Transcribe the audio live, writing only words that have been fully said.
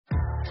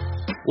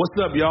What's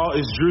up, y'all?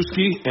 It's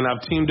Drewski, and I've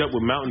teamed up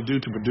with Mountain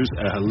Dew to produce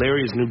a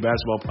hilarious new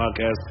basketball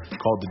podcast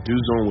called The Dew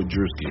Zone with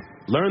Drewski.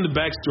 Learn the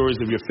backstories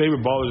of your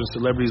favorite ballers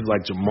and celebrities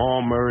like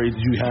Jamal Murray.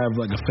 Did you have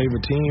like a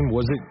favorite team?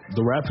 Was it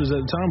the Raptors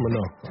at the time or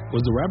no?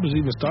 Was the Raptors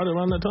even started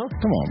around that time?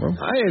 Come on, bro.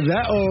 I ain't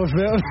that old,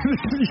 fam.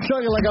 You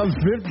talking like I was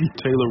 50.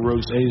 Taylor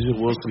Rooks, Asia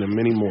Wilson, and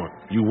many more.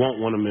 You won't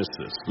want to miss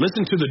this.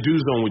 Listen to The Dew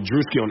Zone with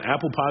Drewski on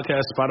Apple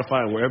Podcasts,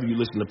 Spotify, and wherever you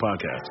listen to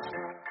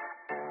podcasts.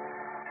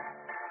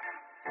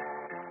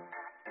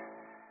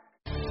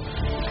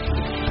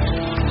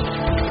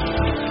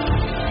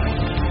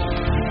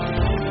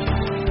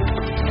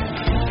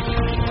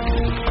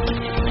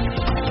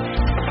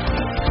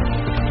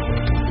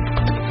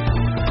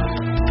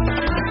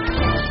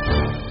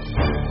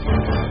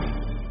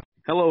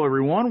 Hello,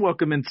 everyone.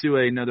 Welcome into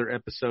another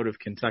episode of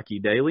Kentucky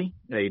Daily,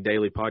 a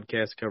daily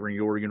podcast covering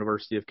your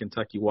University of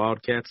Kentucky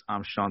Wildcats.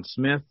 I'm Sean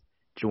Smith,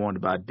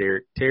 joined by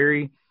Derek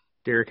Terry.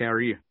 Derek, how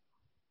are you?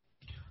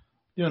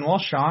 Doing well,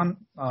 Sean.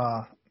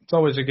 It's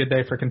always a good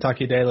day for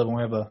Kentucky Daily when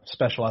we have a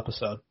special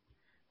episode.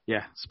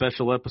 Yeah,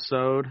 special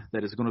episode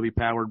that is going to be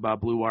powered by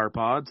Blue Wire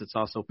Pods. It's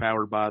also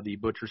powered by the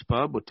Butcher's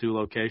Pub with 2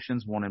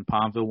 locations, one in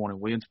Pineville, one in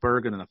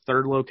Williamsburg, and then a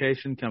third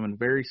location coming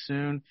very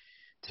soon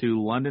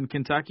to London,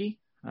 Kentucky.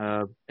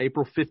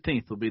 April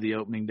 15th will be the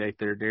opening date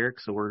there, Derek,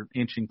 so we're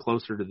inching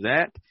closer to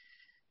that.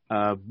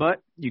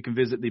 But you can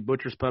visit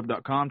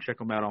thebutcherspub.com, check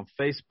them out on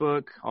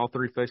Facebook, all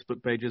 3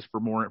 Facebook pages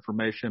for more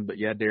information. But,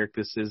 yeah, Derek,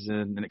 this is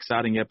an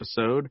exciting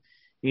episode.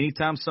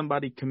 Anytime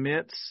somebody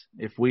commits,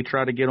 if we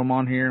try to get them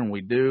on here, and we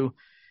do,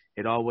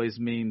 it always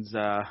means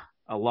a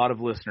lot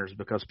of listeners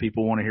because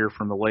people want to hear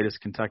from the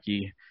latest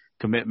Kentucky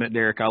commitment.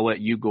 Derek, I'll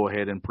let you go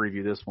ahead and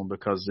preview this one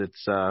because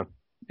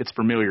it's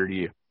familiar to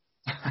you.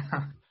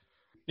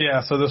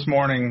 Yeah, so this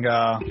morning,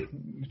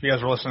 if you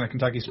guys were listening to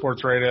Kentucky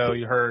Sports Radio,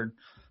 you heard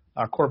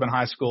Corbin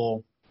High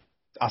School,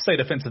 I'll say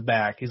defensive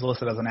back. He's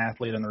listed as an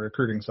athlete in the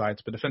recruiting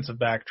sites, but defensive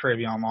back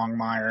Travion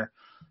Longmire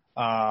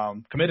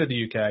committed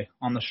to UK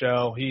on the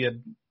show. He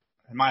had,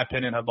 in my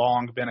opinion, had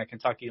long been a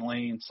Kentucky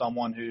lean,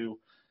 someone who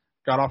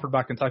got offered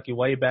by Kentucky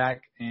way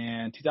back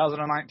in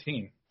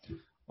 2019,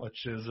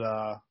 which is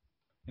the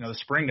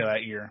spring of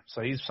that year.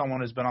 So he's someone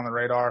who's been on the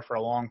radar for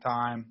a long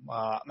time.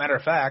 Matter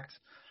of fact,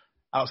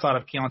 outside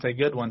of Keontae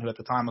Goodwin, who at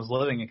the time was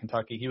living in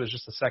Kentucky, he was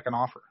just the second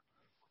offer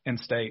in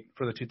state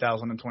for the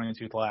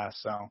 2022 class.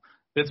 So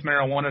Vince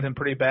Marrow wanted him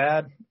pretty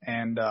bad,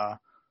 and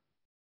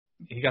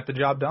he got the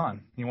job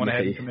done. He went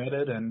ahead and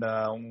committed, and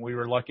we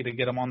were lucky to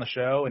get him on the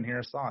show and hear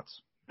his thoughts.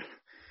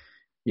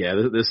 Yeah,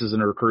 this is a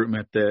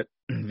recruitment that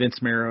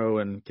Vince Marrow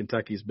and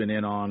Kentucky's been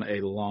in on a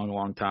long,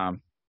 long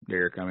time,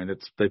 Derek. I mean,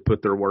 they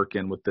put their work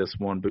in with this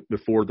one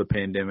before the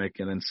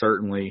pandemic, and then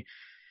certainly –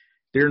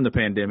 during the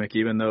pandemic,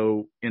 even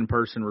though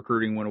in-person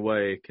recruiting went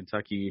away,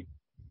 Kentucky,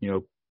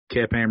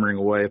 kept hammering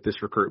away at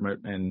this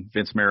recruitment, and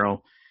Vince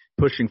Marrow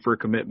pushing for a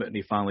commitment, and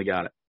he finally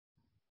got it.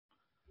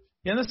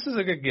 Yeah, this is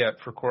a good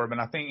get for Corbin.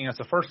 I think it's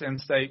the first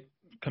in-state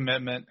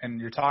commitment, and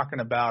you're talking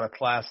about a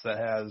class that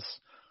has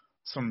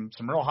some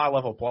real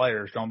high-level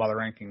players going by the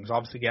rankings.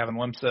 Obviously, Gavin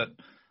Wimsatt.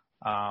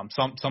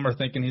 Some are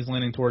thinking he's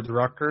leaning towards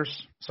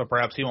Rutgers, so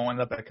perhaps he won't end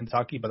up at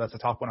Kentucky, but that's a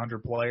top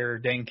 100 player.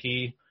 Dane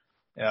Key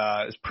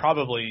is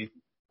probably –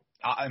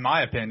 in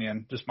my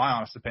opinion, just my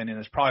honest opinion,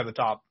 is probably the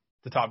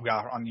top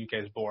guy on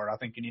UK's board. I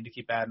think you need to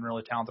keep adding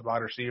really talented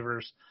wide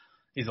receivers.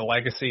 He's a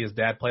legacy. His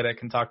dad played at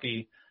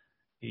Kentucky.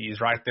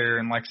 He's right there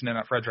in Lexington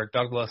at Frederick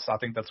Douglass. I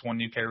think that's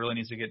one UK really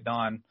needs to get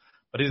done.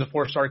 But he's a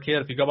 4-star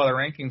kid. If you go by the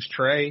rankings,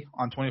 Trey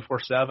on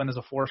 24/7 is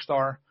a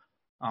 4-star.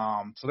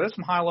 So there's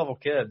some high-level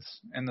kids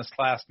in this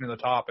class near the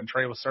top, and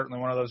Trey was certainly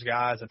one of those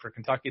guys. And for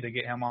Kentucky to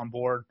get him on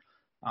board,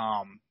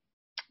 I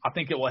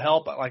think it will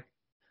help.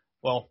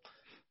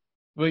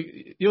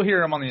 You'll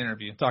hear him on the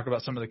interview talk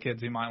about some of the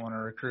kids he might want to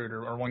recruit,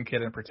 or one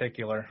kid in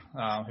particular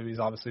who he's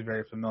obviously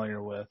very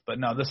familiar with. But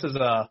no, this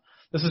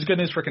is good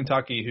news for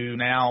Kentucky, who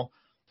now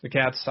the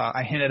Cats.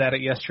 I hinted at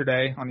it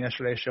yesterday on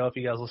yesterday's show. If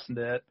you guys listened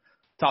to it,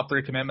 top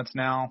 3 commitments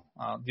now,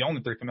 the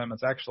only 3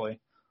 commitments actually,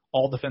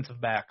 all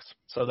defensive backs.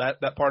 So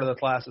that part of the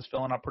class is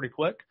filling up pretty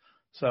quick.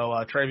 So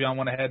Travion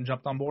went ahead and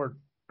jumped on board.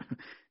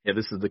 Yeah,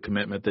 this is the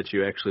commitment that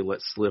you actually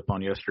let slip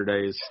on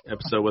yesterday's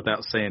episode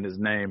without saying his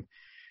name.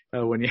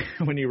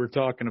 When you were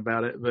talking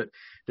about it. But,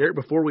 Derek,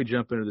 before we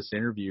jump into this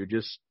interview,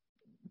 just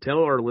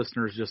tell our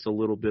listeners just a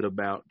little bit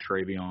about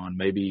Travion,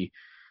 maybe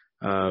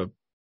how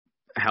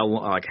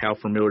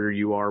familiar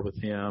you are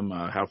with him,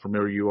 how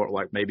familiar you are,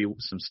 like maybe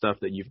some stuff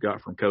that you've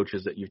got from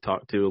coaches that you've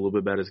talked to, a little bit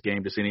about his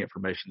game, just any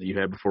information that you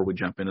have before we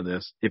jump into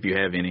this, if you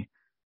have any.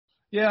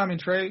 Yeah, I mean,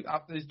 Trey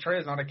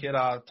is not a kid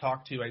I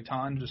talk to a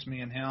ton, just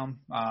me and him.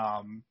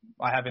 I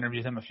have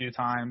interviewed him a few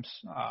times.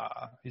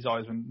 He's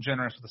always been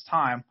generous with his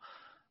time.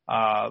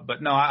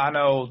 But no, I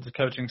know the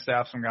coaching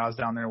staff, some guys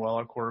down there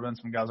well at Corbin,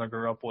 some guys I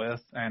grew up with,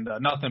 and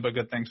nothing but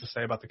good things to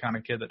say about the kind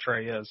of kid that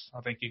Trey is.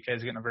 I think UK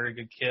is getting a very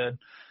good kid.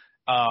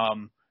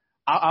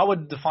 I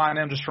would define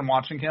him just from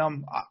watching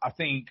him. I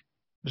think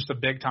just a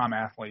big-time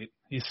athlete.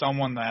 He's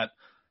someone that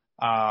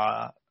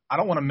I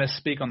don't want to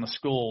misspeak on the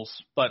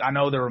schools, but I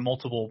know there were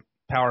multiple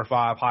Power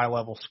 5,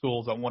 high-level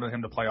schools that wanted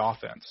him to play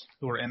offense,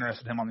 who were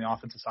interested in him on the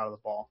offensive side of the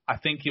ball. I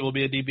think he will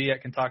be a DB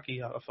at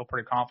Kentucky. I feel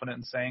pretty confident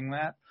in saying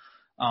that.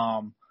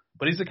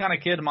 But he's the kind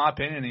of kid, in my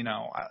opinion,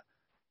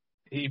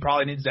 he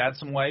probably needs to add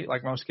some weight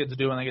like most kids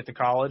do when they get to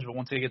college. But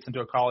once he gets into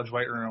a college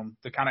weight room,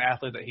 the kind of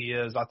athlete that he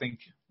is, I think,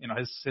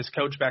 his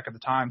coach back at the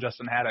time,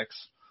 Justin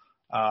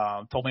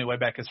Haddix, told me way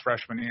back his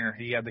freshman year,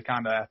 he had the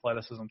kind of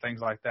athleticism,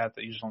 things like that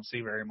you just don't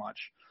see very much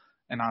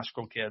in high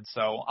school kids.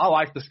 So I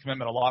like this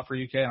commitment a lot for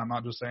UK, and I'm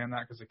not just saying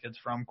that because the kid's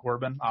from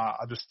Corbin.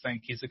 I just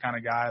think he's the kind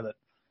of guy that,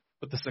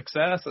 with the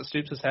success that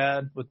Stoops has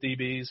had with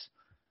DBs,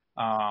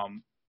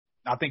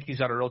 I think he's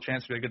got a real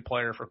chance to be a good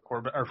player for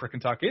Corbin or for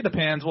Kentucky. It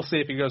depends. We'll see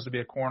if he goes to be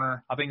a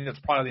corner. I think that's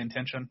probably the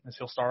intention, is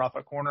he'll start off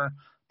at corner,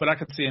 but I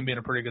could see him being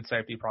a pretty good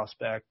safety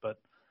prospect. But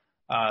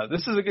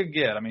this is a good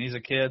get. I mean, he's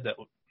a kid that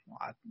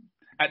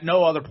at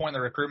no other point in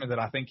the recruitment that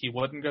I think he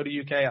wouldn't go to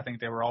UK. I think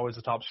they were always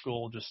a top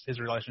school. Just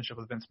his relationship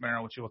with Vince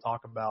Marrow, which you will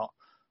talk about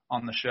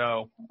on the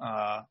show,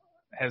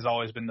 has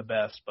always been the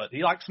best. But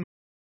he likes some.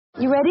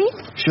 You ready?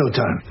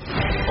 Showtime.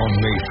 On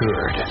May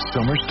 3rd,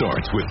 summer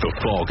starts with The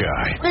Fall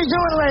Guy. Let's do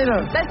it later.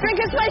 Let's drink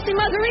a spicy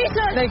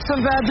margarita. Make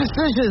some bad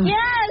decisions.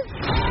 Yes.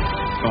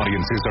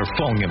 Audiences are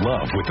falling in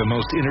love with the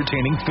most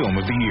entertaining film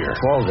of the year.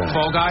 Fall Guy.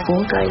 Fall Guy?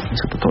 Fall Guy.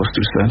 That's what the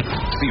poster said.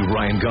 See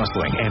Ryan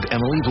Gosling and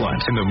Emily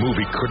Blunt in the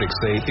movie critics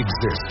say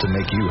exists to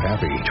make you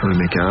happy. Trying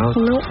to make it out?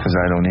 Nope. Because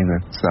I don't either.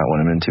 It's not what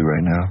I'm into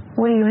right now.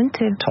 What are you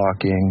into?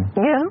 Talking.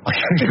 Yeah.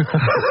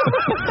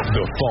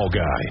 The Fall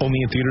Guy. Only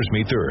in theaters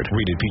May 3rd.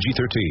 Rated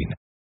PG-13.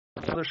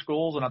 Other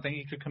schools, and I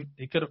think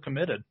he could have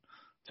committed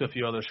to a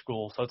few other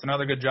schools. So it's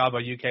another good job by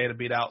UK to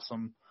beat out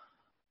some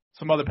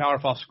other Power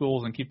 5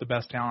 schools and keep the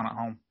best talent at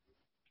home.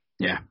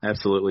 Yeah,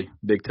 absolutely.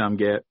 Big time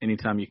get.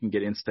 Anytime you can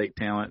get in-state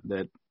talent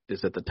that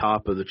is at the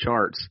top of the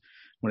charts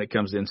when it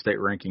comes to in-state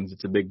rankings,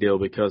 it's a big deal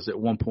because at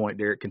one point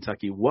Derek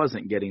Kentucky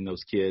wasn't getting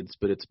those kids,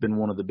 but it's been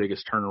one of the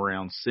biggest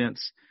turnarounds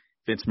since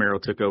Vince Marrow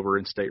took over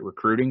in-state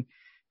recruiting.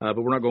 But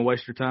we're not going to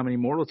waste your time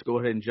anymore. Let's go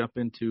ahead and jump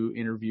into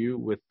interview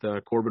with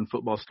Corbin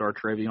football star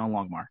Travion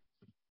Longmire.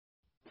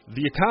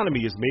 The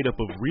economy is made up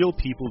of real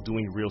people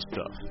doing real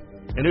stuff,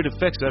 and it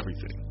affects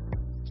everything,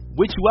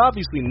 which you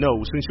obviously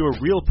know since you're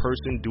a real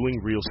person doing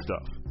real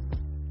stuff.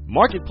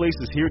 Marketplace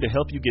is here to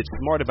help you get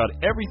smart about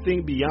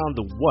everything beyond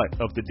the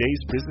what of the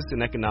day's business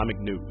and economic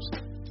news.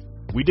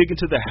 We dig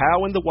into the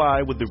how and the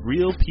why with the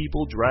real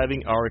people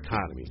driving our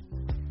economy.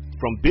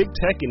 From big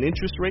tech and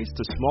interest rates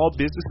to small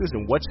businesses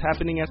and what's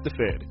happening at the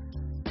Fed,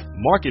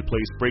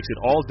 Marketplace breaks it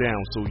all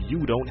down so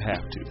you don't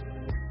have to.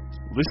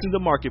 Listen to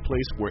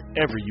Marketplace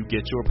wherever you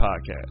get your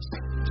podcasts.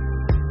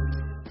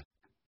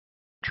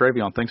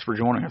 Travion, thanks for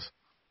joining us.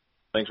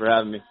 Thanks for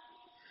having me.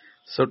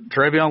 So,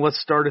 Travion,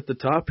 let's start at the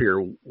top here.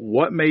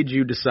 What made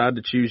you decide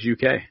to choose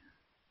UK?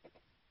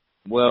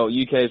 Well,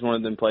 UK is one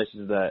of them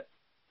places that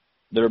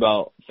they're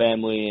about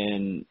family,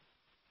 and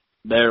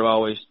they're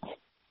always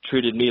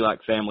treated me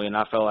like family, and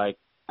I felt like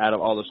out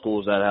of all the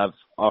schools that have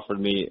offered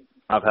me,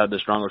 I've had the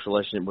strongest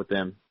relationship with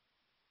them.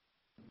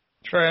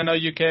 Trey, I know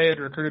UK had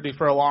recruited you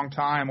for a long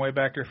time, way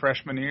back your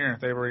freshman year.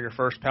 They were your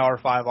first Power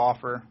 5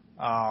 offer.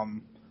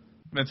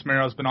 Vince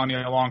Marrow's been on you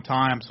a long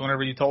time, so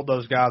whenever you told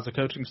those guys, the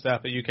coaching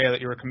staff at UK, that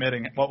you were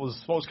committing, what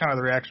was kind of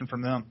the reaction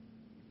from them?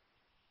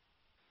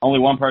 Only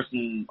one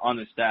person on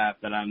the staff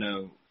that I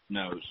know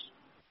knows,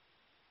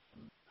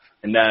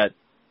 and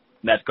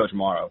that's Coach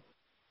Morrow.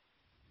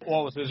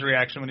 What was his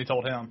reaction when you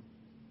told him?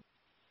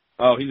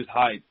 Oh, he was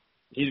hyped.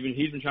 He's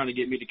been trying to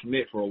get me to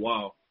commit for a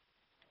while.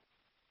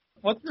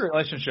 What's your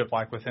relationship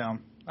like with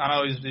him? I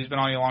know he's been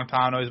on you a long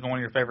time. I know he's been one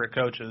of your favorite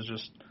coaches.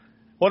 Just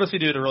what does he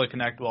do to really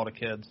connect well to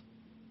kids?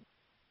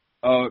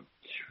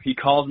 He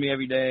calls me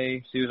every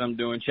day, sees what I'm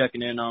doing,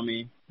 checking in on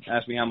me,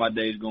 asks me how my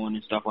day's going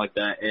and stuff like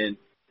that. And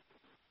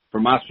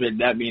from my perspective,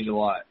 that means a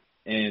lot.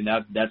 And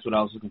that's what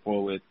I was looking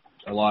for with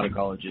a lot of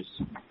colleges.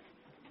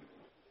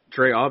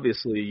 Trey,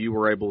 obviously you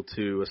were able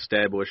to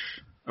establish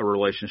a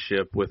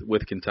relationship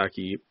with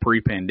Kentucky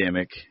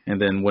pre-pandemic, and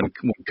then when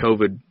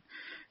COVID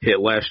hit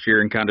last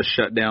year and kind of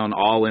shut down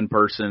all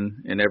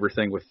in-person and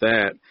everything with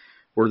that,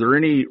 were there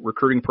any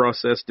recruiting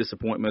process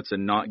disappointments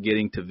in not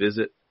getting to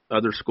visit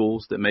other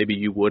schools that maybe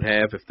you would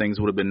have if things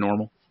would have been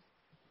normal?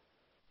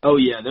 Oh,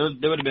 yeah.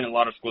 There would have been a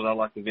lot of schools I'd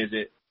like to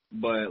visit,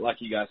 but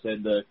like you guys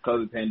said, the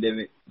COVID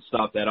pandemic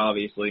stopped that,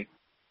 obviously.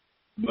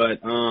 But,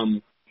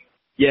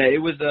 yeah,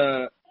 it was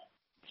a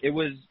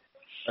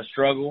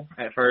struggle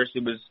at first.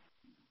 It was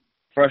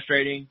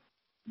frustrating,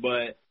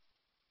 but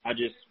I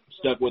just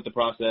stuck with the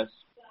process.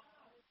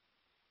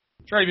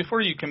 Trey,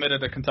 before you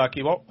committed to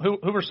Kentucky, who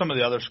were some of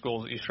the other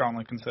schools that you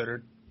strongly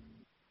considered?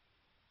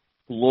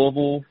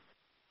 Louisville,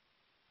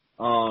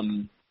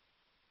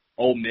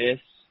 Ole Miss,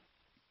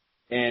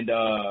 and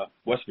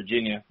West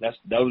Virginia.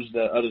 Those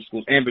the other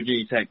schools, and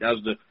Virginia Tech. That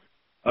was the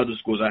other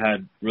schools I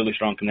had really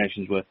strong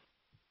connections with.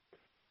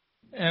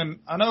 And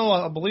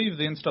I believe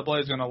the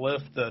NCAA is going to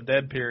lift the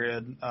dead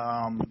period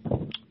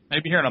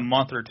maybe here in a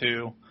month or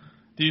two.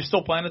 Do you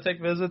still plan to take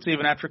visits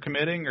even after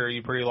committing, or are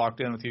you pretty locked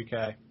in with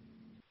UK?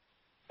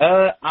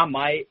 I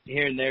might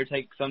here and there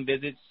take some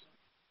visits,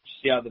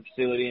 see out the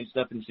facility and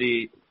stuff and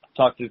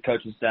talk to the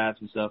coaching staff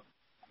and stuff.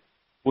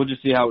 We'll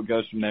just see how it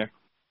goes from there.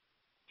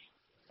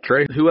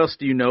 Trey, who else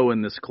do you know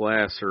in this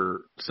class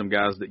or some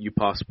guys that you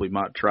possibly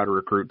might try to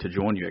recruit to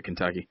join you at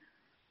Kentucky?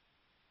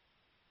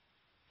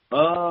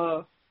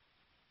 I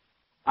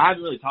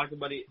haven't really talked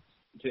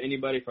to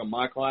anybody from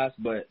my class,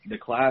 but the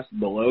class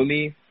below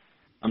me,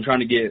 I'm trying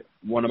to get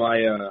one of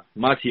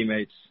my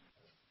teammates,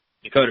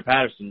 Dakota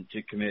Patterson,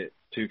 to commit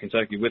to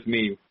Kentucky with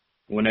me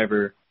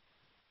whenever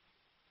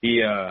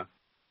he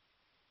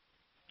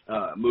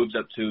moves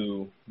up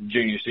to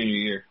senior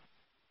year.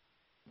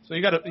 So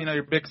you got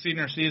your big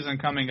senior season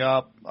coming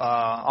up.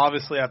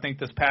 Obviously, I think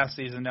this past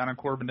season down in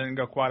Corbin didn't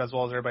go quite as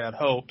well as everybody had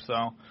hoped.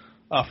 So,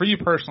 for you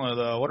personally,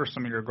 though, what are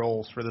some of your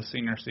goals for the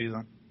senior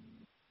season?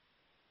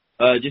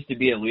 Just to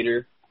be a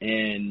leader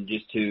and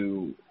just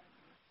to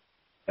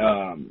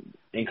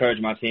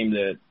encourage my team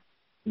to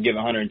give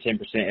 110%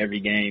 every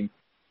game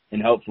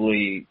and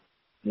hopefully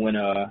win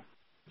a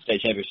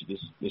state championship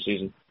this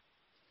season.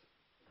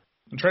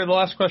 And Trey, the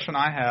last question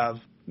I have,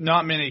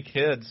 not many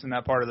kids in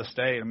that part of the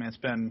state. I mean, it's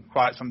been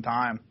quite some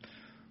time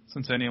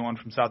since anyone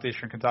from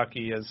southeastern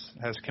Kentucky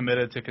has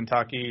committed to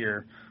Kentucky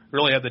or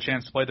really had the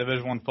chance to play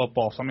Division I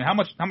football. So, I mean, how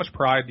much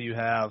pride do you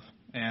have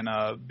in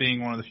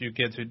being one of the few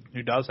kids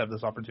who does have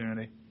this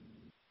opportunity?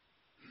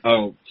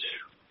 Oh,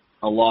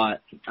 a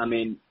lot. I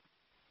mean,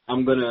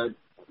 I'm going to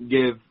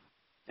give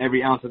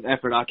every ounce of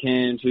effort I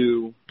can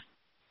to,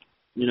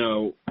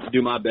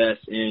 do my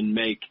best and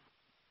make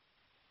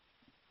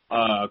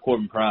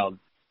Corbin proud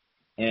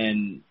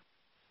and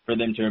for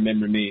them to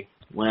remember me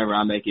whenever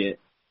I make it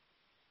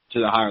to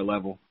the higher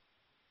level.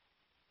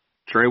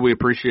 Trey, we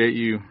appreciate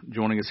you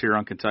joining us here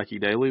on Kentucky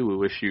Daily. We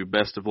wish you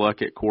best of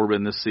luck at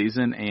Corbin this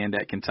season and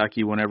at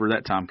Kentucky whenever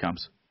that time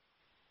comes.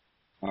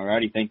 All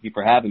righty. Thank you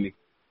for having me.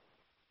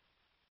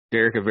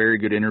 Derek, a very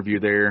good interview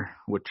there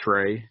with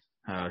Trey.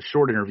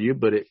 Short interview,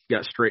 but it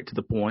got straight to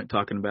the point,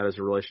 talking about his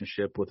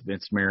relationship with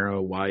Vince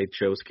Marrow, why he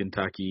chose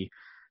Kentucky.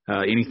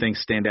 Anything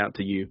stand out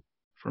to you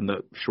from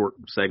the short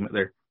segment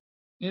there?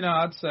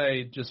 I'd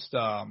say just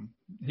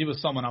he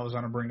was someone I was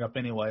going to bring up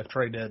anyway if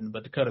Trey didn't,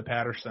 but Dakota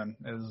Patterson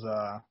is,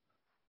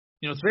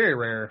 it's very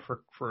rare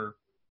for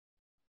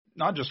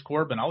not just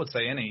Corbin, I would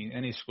say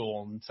any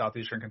school in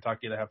southeastern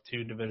Kentucky to have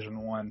two Division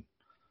I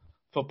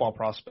football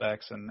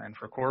prospects, and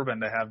for Corbin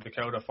to have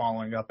Dakota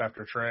following up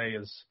after Trey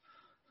is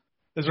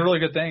a really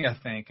good thing, I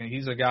think. And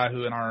he's a guy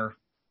who in our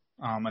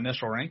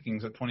initial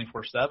rankings at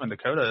 24/7,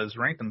 Dakota is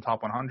ranked in the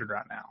top 100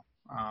 right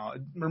now.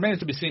 It remains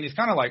to be seen. He's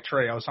kind of like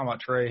Trey. I was talking about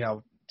Trey,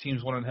 how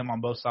teams wanted him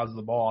on both sides of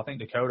the ball. I think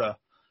Dakota,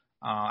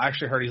 I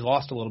actually heard he's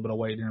lost a little bit of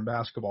weight during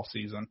basketball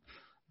season,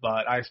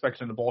 but I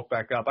expect him to bulk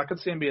back up. I could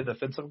see him be a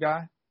defensive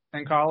guy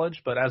in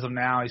college, but as of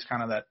now, he's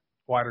kind of that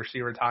wide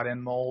receiver tight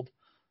end mold.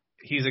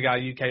 He's a guy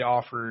UK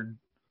offered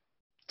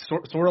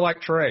sort of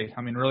like Trey.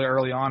 I mean, really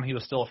early on, he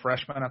was still a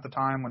freshman at the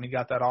time when he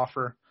got that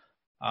offer.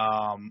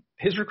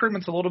 His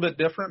recruitment's a little bit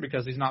different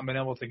because he's not been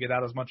able to get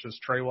out as much as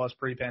Trey was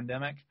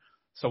pre-pandemic.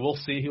 So we'll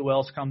see who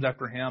else comes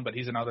after him, but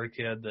he's another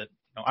kid that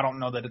I don't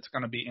know that it's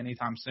going to be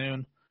anytime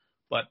soon,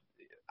 but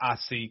I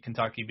see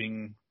Kentucky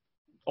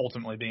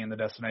ultimately being the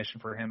destination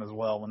for him as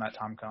well when that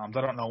time comes.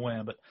 I don't know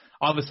when, but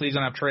obviously he's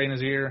going to have Trey in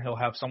his ear. He'll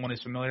have someone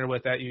he's familiar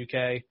with at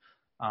UK.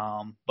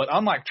 But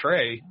unlike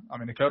Trey, I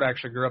mean, Dakota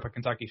actually grew up a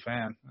Kentucky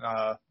fan.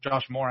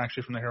 Josh Moore,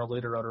 actually from the Herald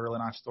Leader, wrote a really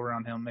nice story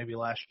on him maybe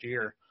last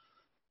year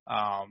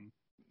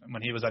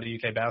when he was at a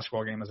UK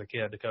basketball game as a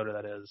kid, Dakota,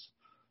 that is.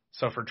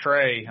 So for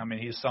Trey, I mean,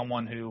 he's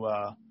someone who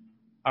I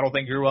don't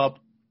think grew up,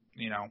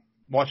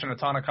 watching a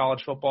ton of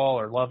college football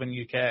or loving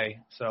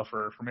UK. So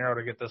for Marrow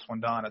to get this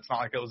one done, it's not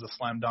like it was a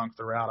slam dunk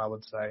throughout, I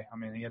would say. I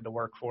mean, he had to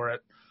work for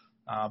it.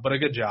 But a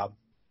good job,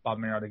 Bob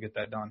Marrow, to get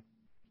that done.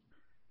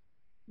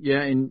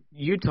 Yeah, and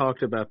you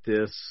talked about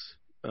this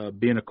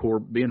being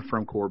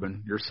from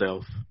Corbin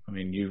yourself. I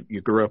mean,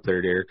 you grew up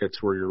there, Derek.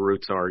 That's where your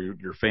roots are.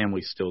 Your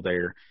family's still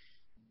there.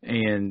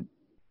 And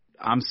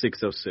I'm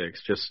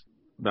 606, just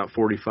about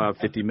 45,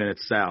 50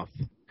 minutes south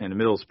in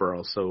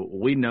Middlesboro. So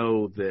we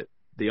know that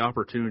the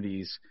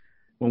opportunities,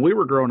 when we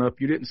were growing up,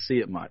 you didn't see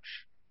it much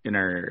in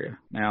our area.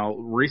 Now,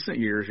 recent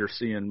years, you're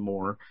seeing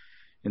more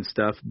and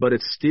stuff, but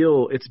it's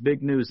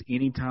big news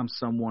anytime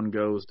someone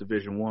goes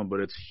Division I,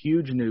 but it's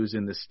huge news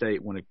in the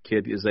state when a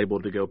kid is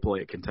able to go play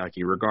at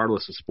Kentucky,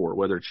 regardless of sport,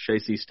 whether it's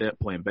Chase Estep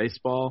playing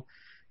baseball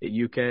at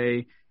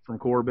UK from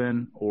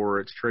Corbin, or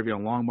it's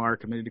Travion Longmire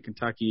committed to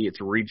Kentucky,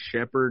 it's Reed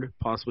Shepherd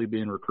possibly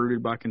being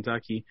recruited by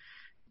Kentucky.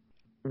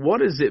 What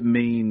does it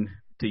mean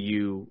to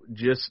you,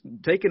 just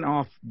taking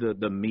off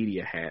the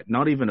media hat,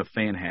 not even a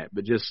fan hat,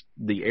 but just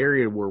the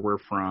area where we're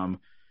from?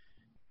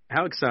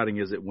 How exciting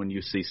is it when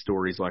you see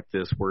stories like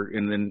this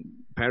and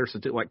then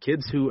Patterson, like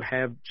kids who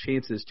have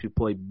chances to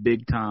play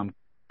big-time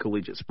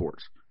collegiate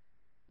sports?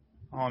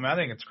 Oh, I mean, I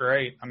think it's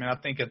great. I mean, I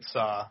think it's,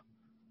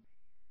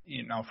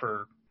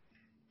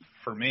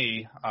 for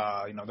me,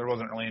 there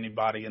wasn't really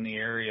anybody in the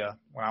area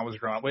when I was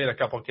growing up. We had a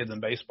couple of kids in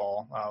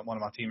baseball, one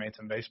of my teammates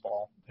in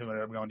baseball who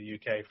ended up going to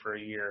UK for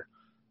a year.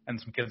 and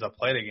some kids I've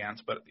played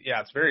against. But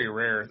yeah, it's very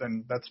rare.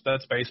 And that's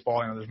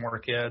baseball. There's more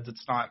kids.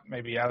 It's not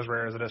maybe as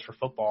rare as it is for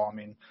football. I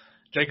mean,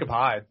 Jacob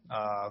Hyde,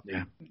 a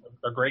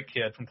great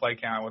kid from Clay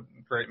County,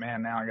 great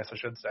man now, I guess I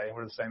should say.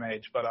 We're the same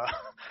age. But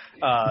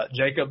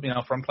Jacob,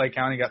 from Clay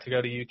County, got to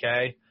go to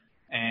UK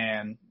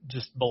and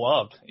just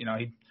beloved. He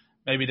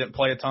maybe didn't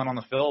play a ton on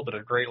the field, but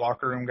a great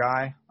locker room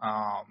guy.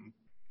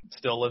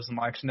 Still lives in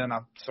Lexington.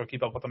 I still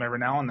keep up with him every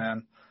now and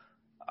then.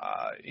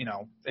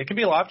 It can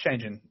be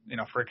life-changing,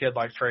 for a kid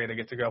like Trey to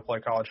get to go play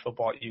college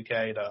football at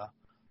UK,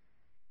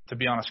 to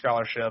be on a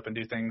scholarship and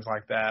do things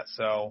like that.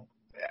 So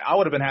I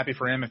would have been happy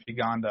for him if he'd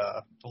gone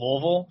to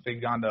Louisville, if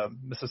he'd gone to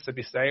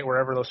Mississippi State,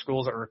 wherever those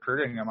schools that were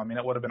recruiting him. I mean,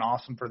 it would have been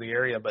awesome for the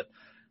area. But,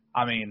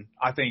 I mean,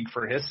 I think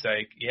for his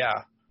sake,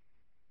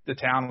 the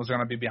town was going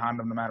to be behind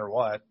him no matter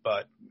what.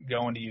 But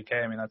going to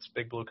UK, I mean, that's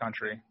big blue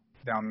country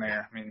down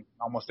there. I mean,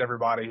 almost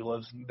everybody who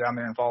lives down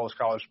there and follows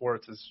college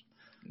sports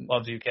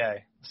loves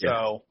UK.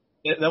 So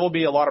that will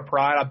be a lot of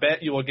pride. I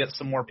bet you will get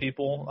some more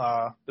people,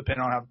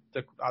 depending on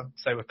I'd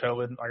say with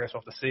COVID, I guess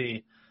we'll have to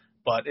see.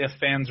 But if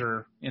fans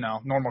are,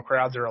 normal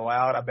crowds are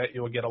allowed, I bet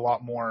you will get a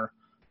lot more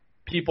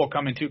people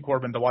coming to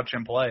Corbin to watch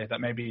him play that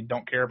maybe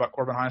don't care about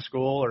Corbin High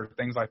School or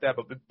things like that.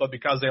 But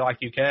because they like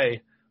UK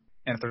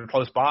and if they're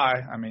close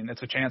by, I mean,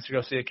 it's a chance to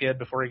go see a kid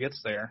before he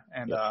gets there.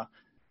 And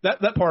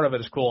that part of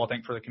it is cool, I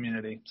think, for the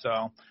community.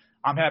 So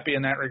I'm happy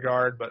in that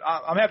regard. But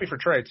I'm happy for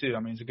Trey, too. I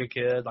mean, he's a good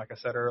kid, like I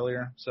said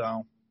earlier.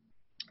 So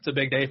it's a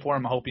big day for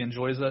him. I hope he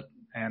enjoys it.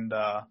 And,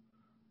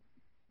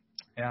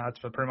 that's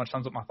pretty much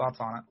sums up my thoughts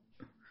on it.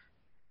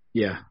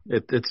 Yeah,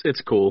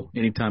 it's cool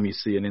anytime you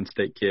see an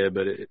in-state kid,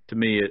 but to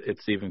me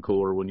it's even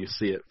cooler when you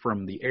see it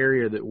from the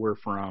area that we're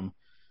from,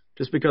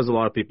 just because a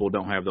lot of people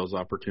don't have those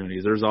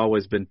opportunities. There's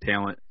always been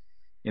talent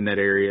in that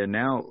area.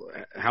 Now,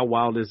 how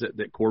wild is it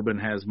that Corbin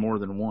has more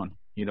than one,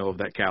 of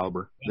that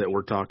caliber that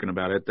we're talking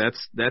about?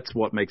 That's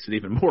what makes it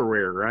even more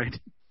rare, right?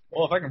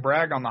 Well, if I can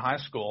brag on the high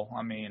school,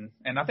 I mean,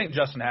 and I think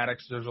Justin Haddix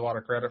deserves a lot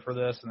of credit for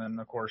this, and then,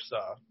 of course,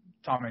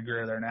 Tommy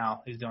Greer there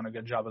now. He's doing a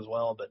good job as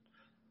well, but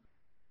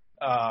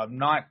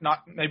not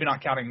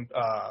counting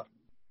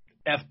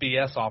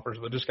FBS offers,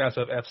 but just guys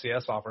who have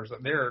FCS offers.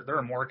 There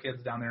are more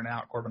kids down there now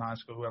at Corbin High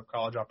School who have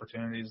college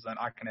opportunities than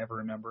I can ever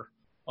remember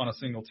on a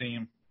single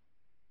team.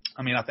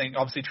 I mean, I think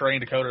obviously Trey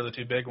and Dakota are the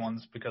two big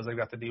ones because they've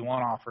got the D1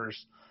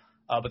 offers,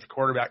 but the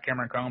quarterback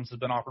Cameron Combs has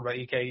been offered by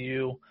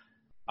EKU.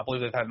 I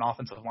believe they've had an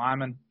offensive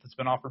lineman that's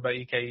been offered by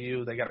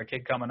EKU. They got a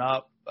kid coming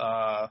up.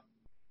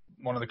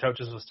 One of the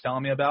coaches was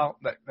telling me about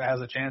that has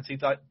a chance he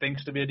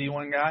thinks to be a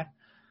D1 guy.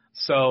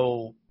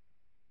 So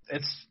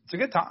it's a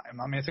good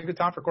time. I mean, it's a good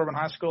time for Corbin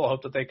High School. I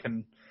hope that they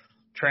can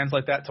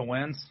translate that to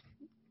wins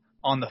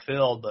on the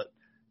field. But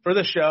for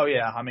the show,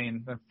 I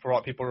mean, for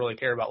what people really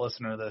care about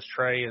listening to this,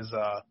 Trey is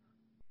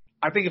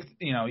I think if,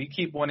 you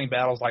keep winning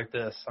battles like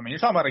this, I mean, you're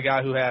talking about a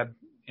guy who had,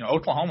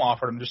 Oklahoma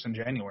offered him just in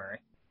January,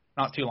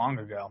 not too long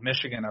ago.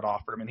 Michigan had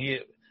offered him. And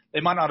they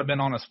might not have been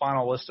on his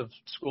final list of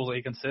schools that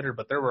he considered,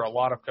 but there were a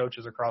lot of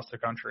coaches across the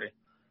country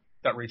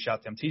that reached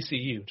out to him.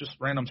 TCU, just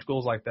random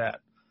schools like that.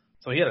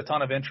 So he had a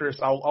ton of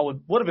interest. I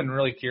would have been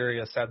really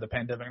curious had the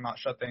pandemic not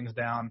shut things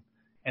down,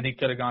 and he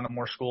could have gone to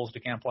more schools to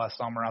camp last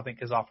summer. I think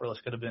his offer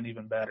list could have been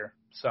even better.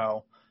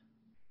 So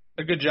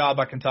a good job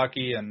by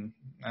Kentucky, and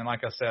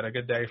like I said, a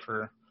good day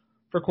for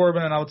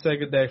Corbin, and I would say a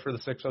good day for the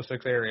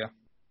 606 area.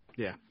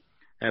 Yeah,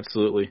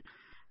 absolutely.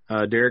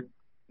 Derek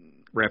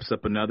wraps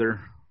up another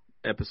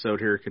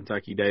episode here at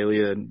Kentucky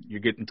Daily, and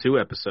you're getting 2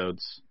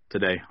 episodes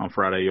today on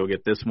Friday. You'll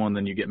get this one,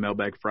 then you get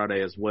Mailbag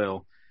Friday as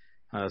well.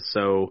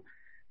 So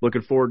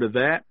looking forward to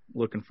that.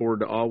 Looking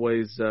forward to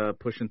always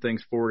pushing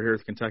things forward here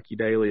at Kentucky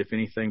Daily. If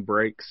anything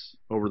breaks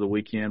over the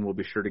weekend, we'll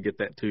be sure to get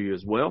that to you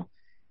as well.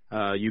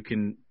 You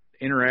can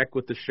interact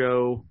with the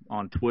show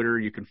on Twitter.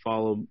 You can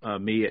follow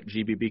me at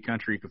GBB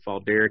Country. You can follow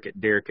Derek at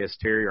Derek S.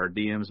 Terry. Our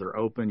DMs are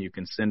open. You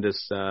can send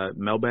us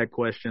mailbag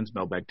questions,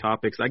 mailbag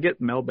topics. I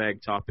get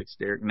mailbag topics,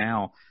 Derek,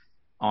 now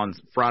on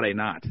Friday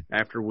night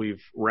after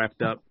we've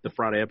wrapped up the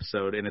Friday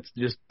episode, and it's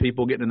just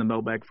people getting in the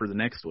mailbag for the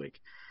next week.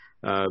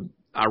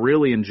 I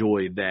really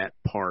enjoyed that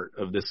part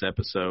of this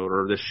episode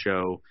or this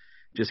show,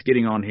 just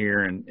getting on here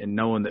and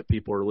knowing that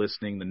people are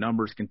listening. The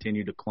numbers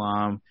continue to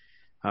climb.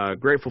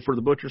 Grateful for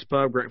the Butcher's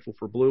Pub, grateful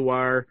for Blue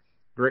Wire,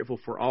 grateful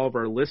for all of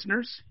our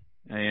listeners,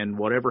 and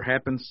whatever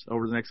happens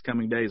over the next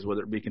coming days,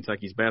 whether it be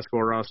Kentucky's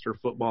basketball roster,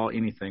 football,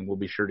 anything, we'll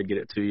be sure to get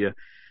it to you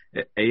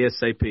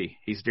ASAP.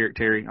 He's Derek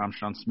Terry. I'm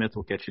Sean Smith.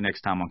 We'll catch you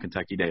next time on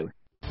Kentucky Daily.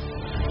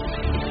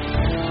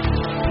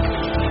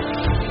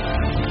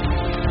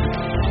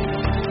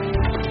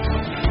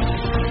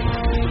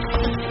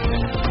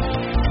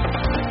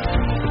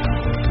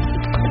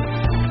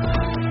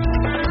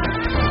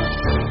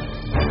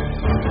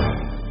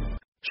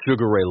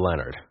 Sugar Ray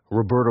Leonard,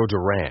 Roberto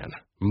Duran,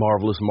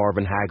 Marvelous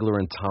Marvin Hagler,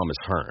 and Thomas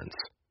Hearns.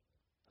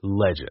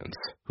 Legends,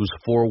 whose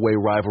four-way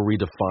rivalry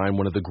defined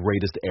one of the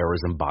greatest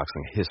eras in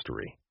boxing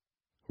history.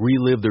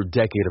 Relive their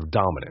decade of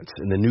dominance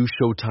in the new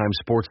Showtime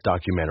sports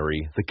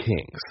documentary, The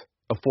Kings,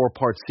 a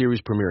 4-part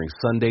series premiering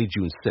Sunday,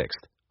 June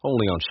 6th,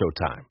 only on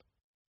Showtime.